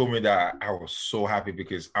 When she told me that, I was so happy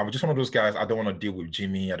because I was just one of those guys. I don't want to deal with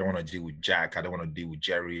Jimmy. I don't want to deal with Jack. I don't want to deal with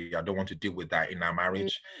Jerry. I don't want to deal with that in our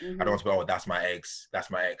marriage. I don't Mm-hmm. want to be, oh, that's my ex.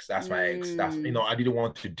 That's my ex. That's my ex. That's, Mm-hmm. I didn't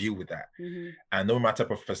want to deal with that. Mm-hmm. And no matter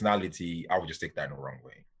of personality, I would just take that in the wrong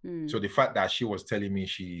way. Mm. So the fact that she was telling me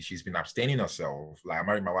she's been abstaining herself, like I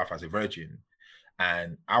married my wife as a virgin,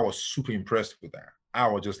 and I was super impressed with that. I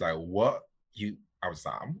was just like, what? I was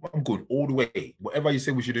like, I'm going all the way. Whatever you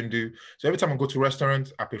say we shouldn't do. So every time I go to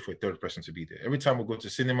restaurants, I pay for a third person to be there. Every time we go to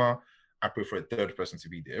cinema, I pay for a third person to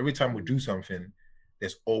be there. Every time we do something,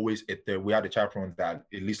 there's always a third. We had a chaperone that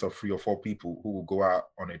a list of 3 or 4 people who will go out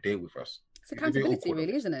on a date with us. It's accountability,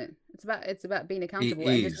 really, isn't it? It's about being accountable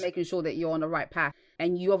and just making sure that you're on the right path.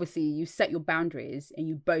 And you obviously you set your boundaries and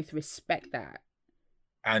you both respect that.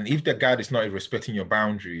 And if the guy is not respecting your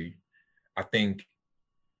boundary, I think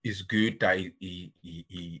it's good that he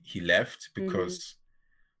left, because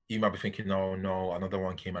you might be thinking, no, another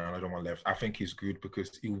one came and another one left. I think it's good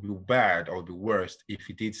because it would be bad or it would be worse if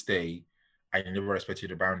he did stay and you never respected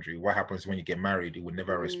the boundary. What happens when you get married? It would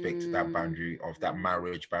never respect that boundary of that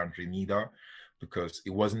marriage boundary neither, because it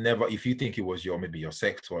was never, if you think it was maybe your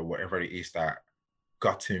sex or whatever it is that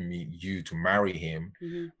gotten you to marry him,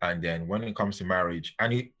 and then when it comes to marriage,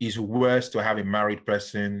 and it is worse to have a married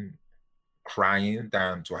person crying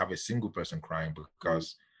than to have a single person crying,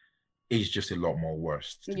 because it's just a lot more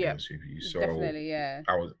worse, to be honest with you. So definitely, yeah.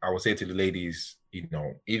 I would say to the ladies,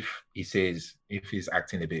 if he's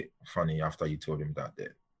acting a bit funny after you told him that, then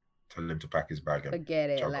tell him to pack his bag and forget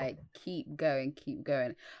it. Like, keep going.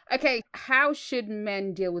 Okay, how should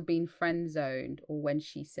men deal with being friend zoned or when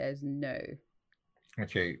she says no?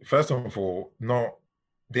 Okay, first of all,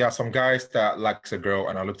 there are some guys that likes a girl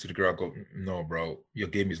and I look to the girl and go, no, bro, your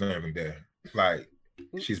game is not even there. Like,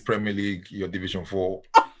 she's Premier League, you're Division 4.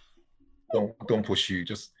 Don't push you.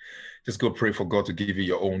 Just go pray for God to give you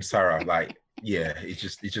your own Sarah. Like, yeah, it's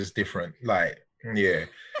just different. Like, yeah,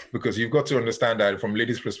 because you've got to understand that from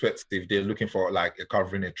ladies' perspective, they're looking for like a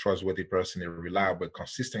covering, a trustworthy person, a reliable,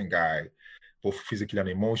 consistent guy, both physically and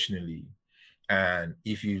emotionally. And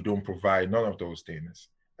if you don't provide none of those things,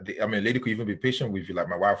 I mean, a lady could even be patient with you, like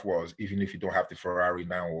my wife was, even if you don't have the Ferrari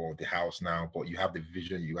now or the house now, but you have the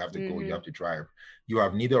vision, you have the goal, you have the drive. You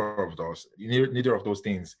have neither of those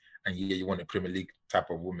things, and yeah, you want a Premier League type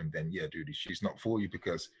of woman, then yeah, dude, she's not for you,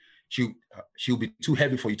 because she'll be too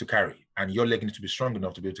heavy for you to carry, and your leg needs to be strong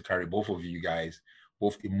enough to be able to carry both of you guys,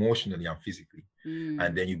 both emotionally and physically.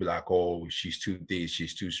 And then you'll be like, oh, she's too this,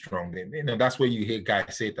 she's too strong. Then that's where you hear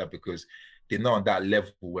guys say that, because they're not on that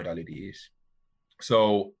level where that lady is.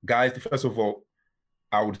 So guys, first of all,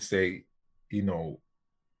 I would say,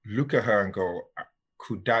 look at her and go,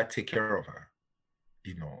 could that take care of her?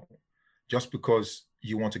 Just because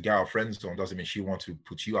you want to get out of friend zone doesn't mean she wants to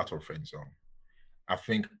put you out of friend zone. I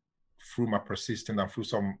think through my persistence and through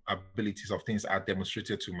some abilities of things I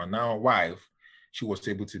demonstrated to my now wife, she was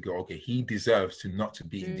able to go, okay, he deserves to not to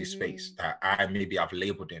be in this space that I maybe have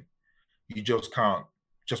labeled him. You just can't,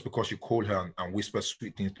 just because you call her and whisper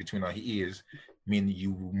sweet things between her ears, mean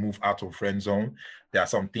you move out of friend zone. There are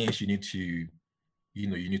some things you need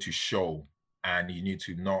to show, and you need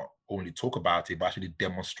to not only talk about it, but actually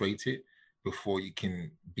demonstrate it before you can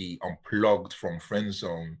be unplugged from friend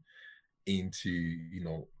zone into,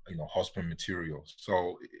 husband material.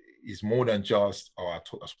 So it's more than just, I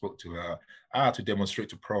spoke to her. I had to demonstrate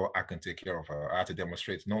to Pro I can take care of her. I had to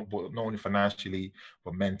demonstrate not only financially,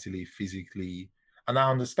 but mentally, physically. And I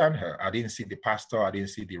understand her. I didn't see the pastor. I didn't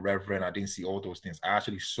see the reverend. I didn't see all those things. I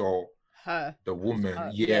actually saw her, the woman,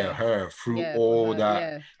 her through all that.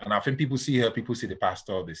 Yeah. And I think people see her, people see the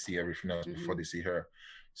pastor, they see everything else before they see her.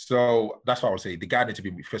 So that's why I would say the guy needs to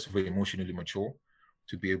be, first of all, emotionally mature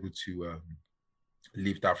to be able to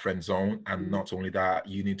leave that friend zone. And not only that,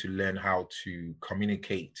 you need to learn how to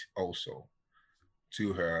communicate also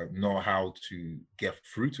to her, know how to get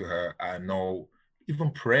through to her, and know,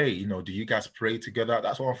 even pray. Do you guys pray together?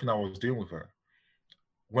 That's one thing I was doing with her.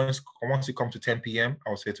 Once it comes to 10 p.m.,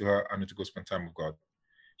 I would say to her, I need to go spend time with God.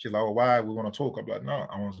 She's like, oh, why? We want to talk. I'm like, no,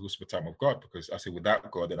 I want to go spend time with God, because I said, without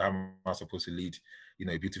God, then how am I supposed to lead,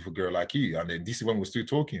 a beautiful girl like you? And then this is when we're still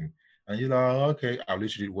talking. And you're like, oh, okay, I'll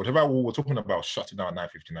literally, whatever we were talking about, shut it down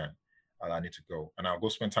at 9:59. And I need to go. And I'll go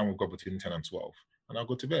spend time with God between 10 and 12. And I'll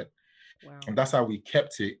go to bed. Wow. And that's how we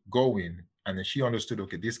kept it going. And then she understood,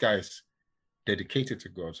 okay, this guy is dedicated to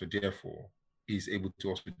God. So therefore, he's able to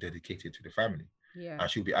also be dedicated to the family. Yeah. And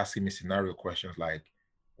she'll be asking me scenario questions like,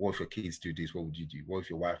 what if your kids do this? What would you do? What if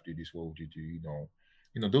your wife do this? What would you do?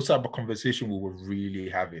 Those type of conversation we were really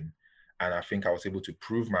having. And I think I was able to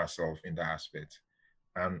prove myself in that aspect.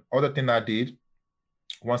 And other thing I did,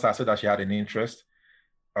 once I said that she had an interest,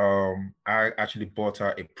 I actually bought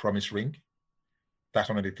her a promise ring. That's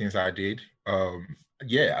one of the things I did.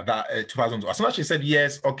 Yeah, that 2000. As soon as she said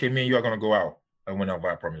yes, okay, me and you are gonna go out, I went out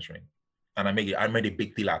buy a promise ring, and I made a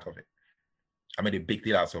big deal out of it. I made a big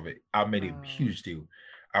deal out of it. I made a huge deal.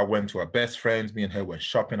 I went to her best friends. Me and her went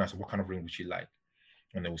shopping. I said, "What kind of ring would she like?"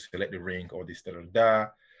 And they would select the ring, all this, da da da.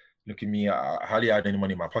 Look at me. I hardly had any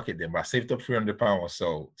money in my pocket then, but I saved up £300 or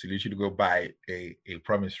so to literally go buy a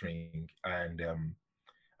promise ring, and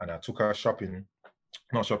I took her shopping.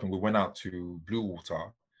 Not shopping. We went out to Blue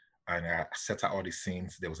Water, and I set out all the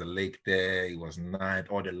scenes. There was a lake there. It was night.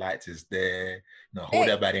 All the lights is there. Hold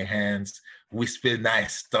her by the hands, whisper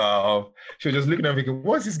nice stuff. She was just looking at me thinking,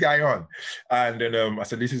 what's this guy on? And then I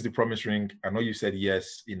said, this is the promise ring. I know you said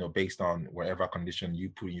yes, based on whatever condition you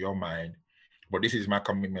put in your mind. But this is my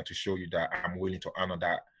commitment to show you that I'm willing to honor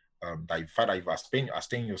that. That the fact that you've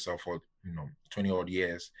abstained yourself for 20 odd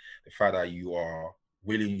years, the fact that you are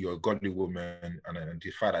willing, you're a godly woman, and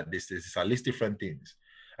the fact that this is at least different things.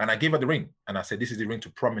 And I gave her the ring, and I said, this is the ring to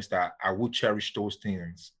promise that I will cherish those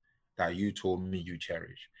things that you told me you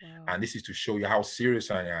cherish. Wow. And this is to show you how serious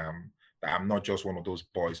I am, that I'm not just one of those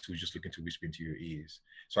boys who's just looking to whisper into your ears.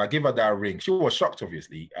 So I gave her that ring. She was shocked,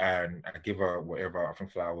 obviously, and I gave her whatever, I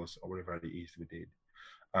think flowers or whatever it is we did.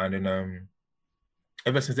 And then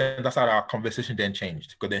ever since then, that's how our conversation then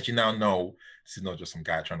changed. Because then she now knows this is not just some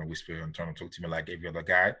guy trying to whisper and trying to talk to me like every other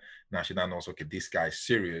guy. Now she now knows, okay, this guy is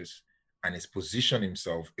serious and has positioned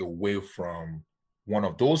himself away from one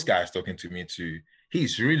of those guys talking to me to,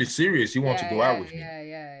 he's really serious. He wants to go out with me.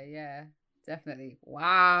 Yeah. Definitely.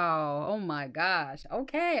 Wow. Oh my gosh.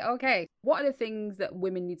 Okay. What are the things that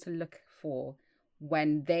women need to look for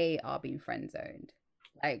when they are being friend zoned?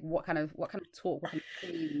 Like what kind of talk, what kind of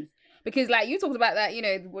things? Because like you talked about that,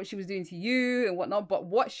 what she was doing to you and whatnot, but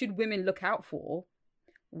what should women look out for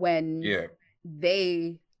when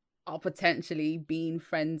they are potentially being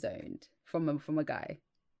friend zoned from a guy?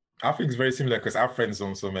 I think it's very similar because I've friend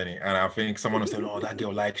zoned so many, and I think someone will say, "Oh, that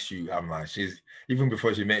girl likes you." I'm like, she's even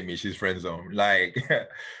before she met me, she's friend zoned. Like,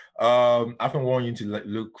 I think what you need to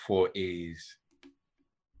look for is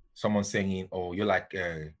someone saying, "Oh, you're like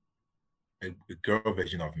a girl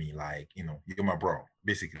version of me, like you're my bro."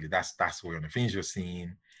 Basically, that's one of the things you're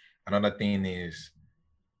seeing. Another thing is,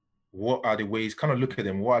 what are the ways? Kind of look at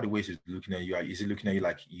them. What are the ways he's looking at you? Is he looking at you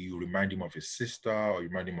like you remind him of his sister, or you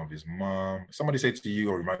remind him of his mom? Somebody said to you,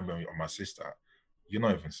 "Or remind me of my sister." You're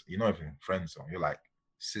not even friend zone. You're like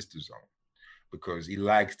sister zone, because he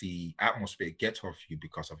likes the atmosphere get off you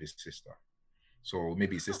because of his sister. So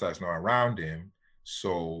maybe his sister is not around him,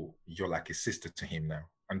 so you're like a sister to him now.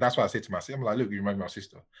 And that's why I say to myself, I'm like, look, you remind me of my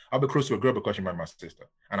sister. I'll be close to a girl because you remind me of my sister.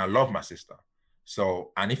 And I love my sister.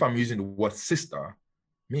 So, and if I'm using the word sister,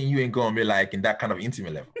 me and you ain't gonna be like in that kind of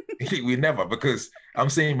intimate level. We never, because I'm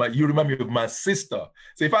saying you remind me of my sister.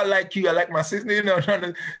 So if I like you, I like my sister,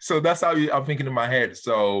 so that's how I'm thinking in my head.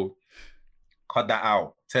 So cut that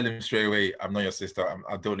out. Tell him straight away, I'm not your sister.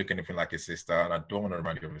 I don't look anything like a sister, and I don't want to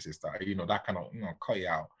remind you of a sister. That kind of, cut it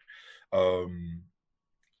out.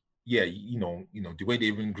 Yeah, the way they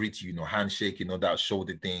even greet you, handshake, that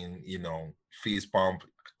shoulder thing, fist pump,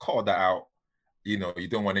 call that out. You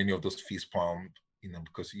don't want any of those fist pump,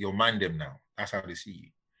 because you'll mind them now. That's how they see you.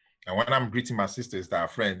 And when I'm greeting my sisters that are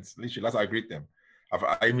friends, literally, that's how I greet them.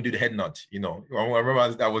 I even do the head nod, I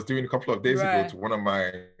remember I was doing a couple of days ago to one of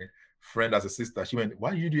my friend as a sister. She went,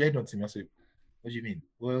 "Why do you do head nod to me?" I said, "What do you mean?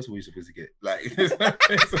 What else were you supposed to get?" Like, you're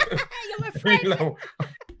my friend.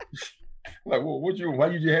 Like, what do you? Why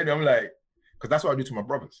you do head? I'm like, because that's what I do to my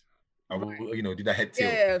brothers. I will, do that head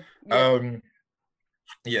tilt.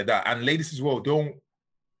 That. And ladies as well, don't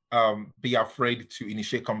be afraid to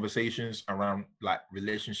initiate conversations around like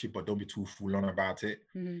relationship, but don't be too full on about it.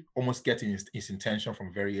 Mm-hmm. Almost getting his intention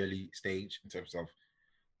from very early stage in terms of,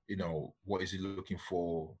 what is he looking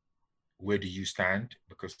for? Where do you stand?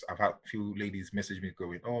 Because I've had a few ladies message me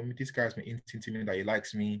going, "Oh, this guy's been hinting to me that he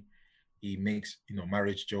likes me. He makes,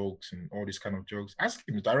 marriage jokes and all these kind of jokes." Ask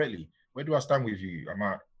him directly, where do I stand with you?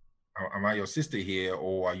 Am I your sister here,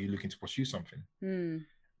 or are you looking to pursue something?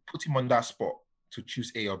 Put him on that spot to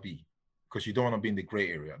choose A or B, because you don't want to be in the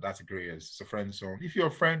gray area. That's a gray area. It's a friend zone. If you're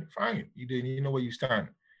a friend, fine. You know where you stand.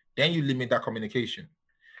 Then you limit that communication.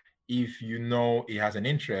 If you know he has an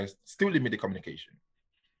interest, still limit the communication.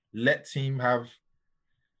 Let him have.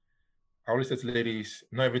 I always say to ladies,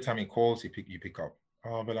 not every time he calls, you pick up.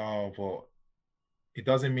 But it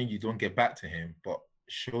doesn't mean you don't get back to him, but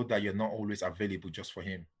show that you're not always available just for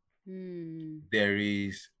him. There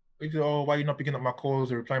is If you, oh, why are you not picking up my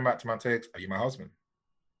calls or replying back to my texts? Are you my husband?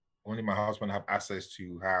 Only my husband have access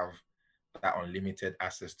to have that unlimited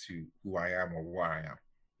access to who I am or what I am.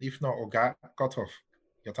 If not, oh God, cut off.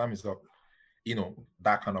 Your time is up. You know,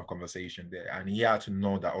 that kind of conversation there. And he had to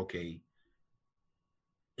know that, okay,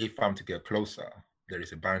 if I'm to get closer, there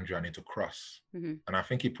is a boundary I need to cross. Mm-hmm. And I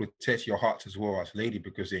think it protects your heart as well as lady,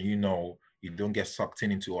 because then you know you don't get sucked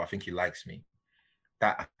into, oh, I think he likes me.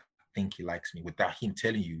 That I think he likes me, without him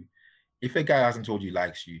telling you. If a guy hasn't told you he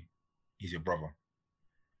likes you, he's your brother.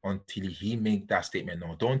 Until he make that statement,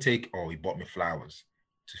 no, don't take, oh, he bought me flowers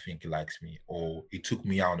to think he likes me, or he took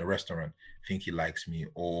me out in a restaurant, think he likes me,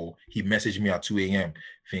 or he messaged me at 2 a.m.,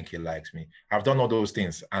 think he likes me. I've done all those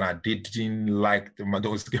things, and I didn't like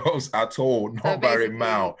those girls at all, So not by a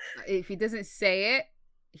mile. if he doesn't say it,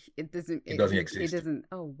 it doesn't exist. It doesn't.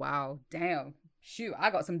 Oh wow, damn. Shoot, I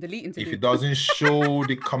got some deleting to do. If it doesn't show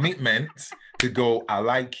the commitment to go, I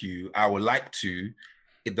like you, I would like to,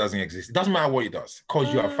 it doesn't exist. It doesn't matter what it does.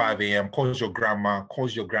 Calls you at 5 a.m., calls your grandma,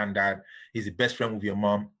 calls your granddad, he's the best friend with your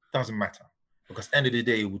mom. It doesn't matter. Because end of the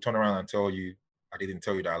day, we'll turn around and tell you, I didn't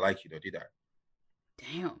tell you that I like you, though, did I?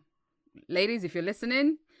 Damn. Ladies, if you're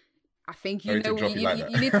listening, I think you know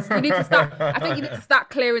you need to start. I think you need to start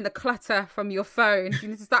clearing the clutter from your phone. You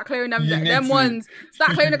need to start clearing them ones.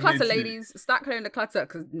 Start clearing the clutter, ladies. Start clearing the clutter,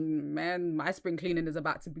 because man, my spring cleaning is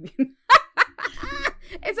about to be.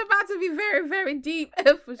 It's about to be very, very deep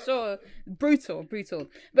for sure. Brutal.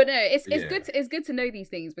 But no, it's good. It's good to know these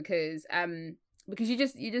things because you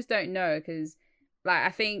just don't know, because like I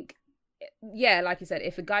think, yeah, like you said,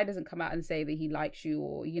 if a guy doesn't come out and say that he likes you,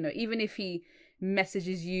 or you know, even if he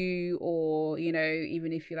messages you, or you know,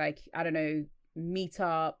 even if you like, I don't know, meet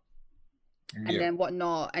up and then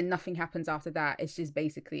whatnot, and nothing happens after that, it's just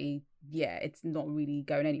basically, yeah, it's not really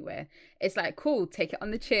going anywhere. It's like, cool, take it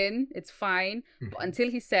on the chin, it's fine. But until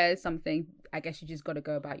he says something, I guess you just got to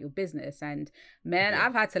go about your business. And man,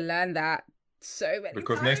 I've had to learn that so many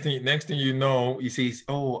because times. next thing you know, he says,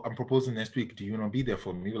 oh, I'm proposing next week, do you want to be there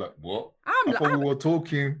for me? You're like, what? I thought we were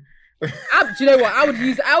talking. Do you know what? I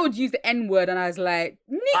would use the N word, and I was like,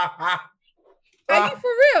 are you for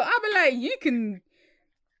real? I'll be like, you can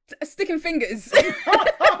sticking fingers. Sticking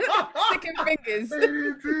fingers.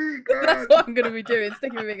 That's what I'm gonna be doing.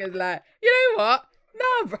 Sticking fingers, like, you know what?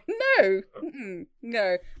 No, bro,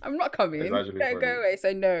 no, I'm not coming. Go away.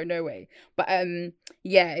 So no way. But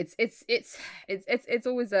yeah, it's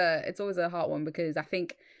always a hard one, because I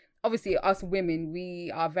think obviously us women,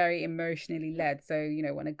 we are very emotionally led. So you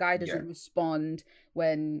know, when a guy doesn't respond,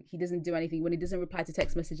 when he doesn't do anything, when he doesn't reply to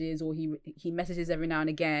text messages, or he messages every now and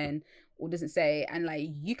again, or doesn't say, and like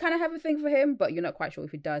you kind of have a thing for him, but you're not quite sure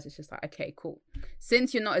if he does. It's just like, okay, cool.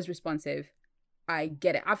 Since you're not as responsive, I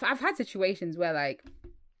get it. I've had situations where like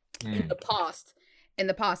in the past,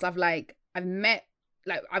 I've met,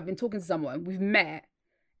 like I've been talking to someone, we've met,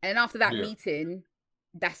 and after that meeting,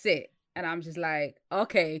 that's it. And I'm just like,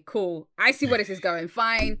 okay, cool. I see where this is going.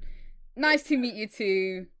 Fine. Nice to meet you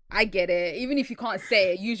too. I get it. Even if you can't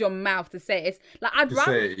say it, use your mouth to say it. It's like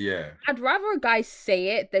I'd rather a guy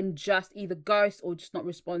say it than just either ghost or just not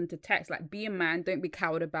respond to text. Like, be a man. Don't be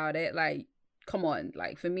coward about it. Like, come on.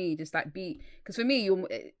 Like, for me, just like because for me,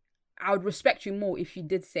 I would respect you more if you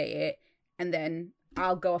did say it, and then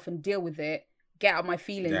I'll go off and deal with it, get out my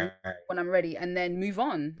feelings when I'm ready, and then move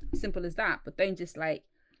on. Simple as that. But don't just like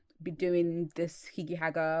be doing this higgy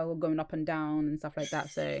hagger or going up and down and stuff like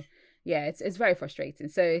that. So yeah, it's very frustrating.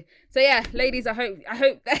 So yeah, ladies, I hope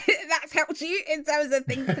that's helped you in terms of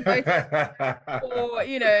things to go to. Or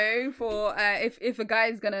you know, for if a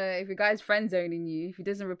guy's friend zoning you, if he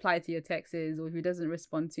doesn't reply to your texts, or if he doesn't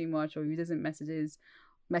respond too much, or if he doesn't message,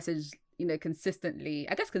 you know, consistently.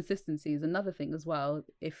 I guess consistency is another thing as well.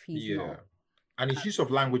 If he's not. And his use of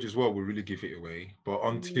language as well will really give it away. But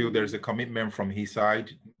until there's a commitment from his side,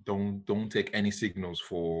 don't take any signals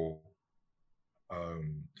for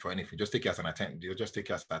anything. Just take it as an attention. Just take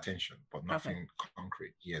it as attention, but nothing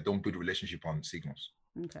concrete. Yeah, don't build relationship on signals.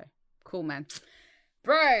 Okay, cool, man.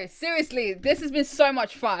 Bro, seriously, this has been so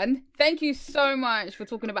much fun. Thank you so much for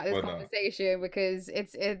talking about this conversation, because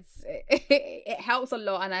it helps a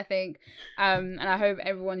lot, and I think and I hope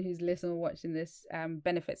everyone who's listening or watching this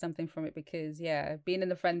benefits something from it, because yeah, being in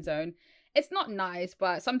the friend zone, it's not nice,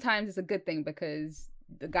 but sometimes it's a good thing, because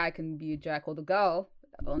the guy can be a jerk, or the girl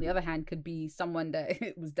on the other hand could be someone that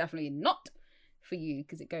it was definitely not for you,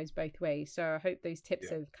 because it goes both ways. So I hope those tips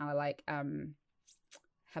have kind of like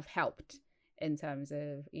have helped in terms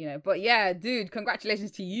of, you know. But yeah, dude,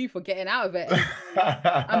 congratulations to you for getting out of it.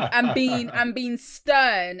 I'm being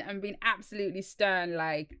stern. I'm being absolutely stern.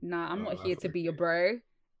 Like, nah, I'm not here to be your bro.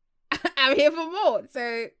 I'm here for more.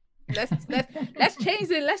 So Let's change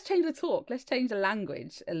the talk. Let's change the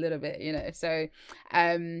language a little bit, you know. So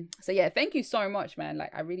yeah, thank you so much, man.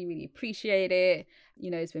 Like, I really, really appreciate it.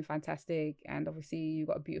 You know, it's been fantastic. And obviously you've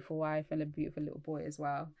got a beautiful wife and a beautiful little boy as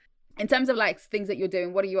well. In terms of like things that you're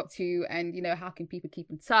doing, what are you up to? And, you know, how can people keep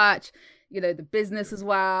in touch? You know, the business as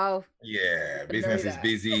well. Yeah, business is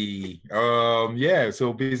busy. Yeah,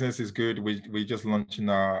 so business is good. We're just launching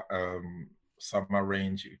our summer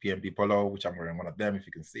range, PNB Polo, which I'm wearing one of them, if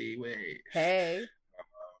you can see. Wait. Hey.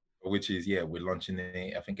 Which is, yeah, we're launching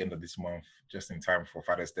it, I think, end of this month, just in time for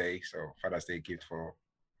Father's Day. So Father's Day gift for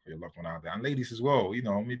your loved one out there. And ladies as well, you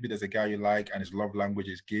know, maybe there's a guy you like and his love language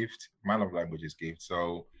is gift. My love language is gift.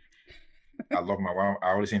 So I love my wife.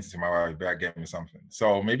 I always say to my wife, better get me something.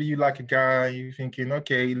 So maybe you like a guy, you're thinking,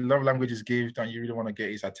 okay, love language is gift, and you really want to get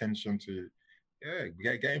his attention to,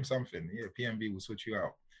 yeah, get him something. Yeah, PNB will sort you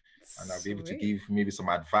out. And I'll be able to give maybe some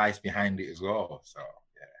advice behind it as well. So,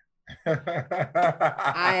 yeah.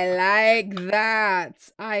 I like that.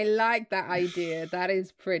 I like that idea. That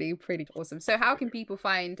is pretty awesome. So how can people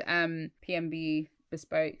find PNB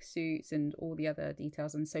Bespoke Suits and all the other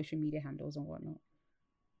details on social media handles and whatnot?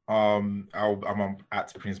 I'm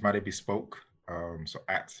at Prince Made Bespoke. So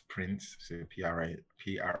at Prince, so PRINCE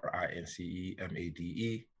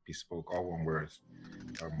Bespoke, all one word,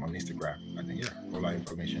 on Instagram. And then, yeah, all our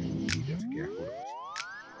information will be there to get hold of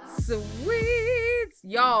us. Sweet.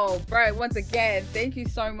 Yo, bro, once again, thank you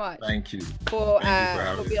so much. Thank you for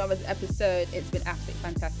being on this episode. It's been absolutely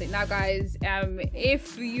fantastic. Now, guys,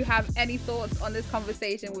 if you have any thoughts on this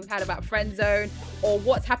conversation we've had about friend zone, or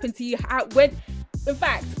what's happened to you, in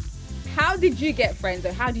fact, how did you get friend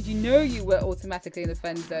zone? How did you know you were automatically in the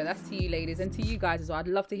friend zone? That's to you ladies, and to you guys as well. I'd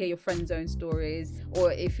love to hear your friend zone stories,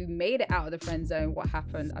 or if you made it out of the friend zone, what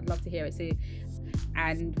happened? I'd love to hear it. So,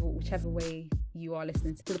 and whichever way you are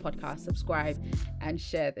listening to the podcast, subscribe and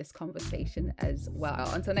share this conversation as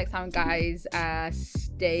well. Until next time, guys,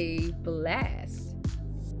 stay blessed.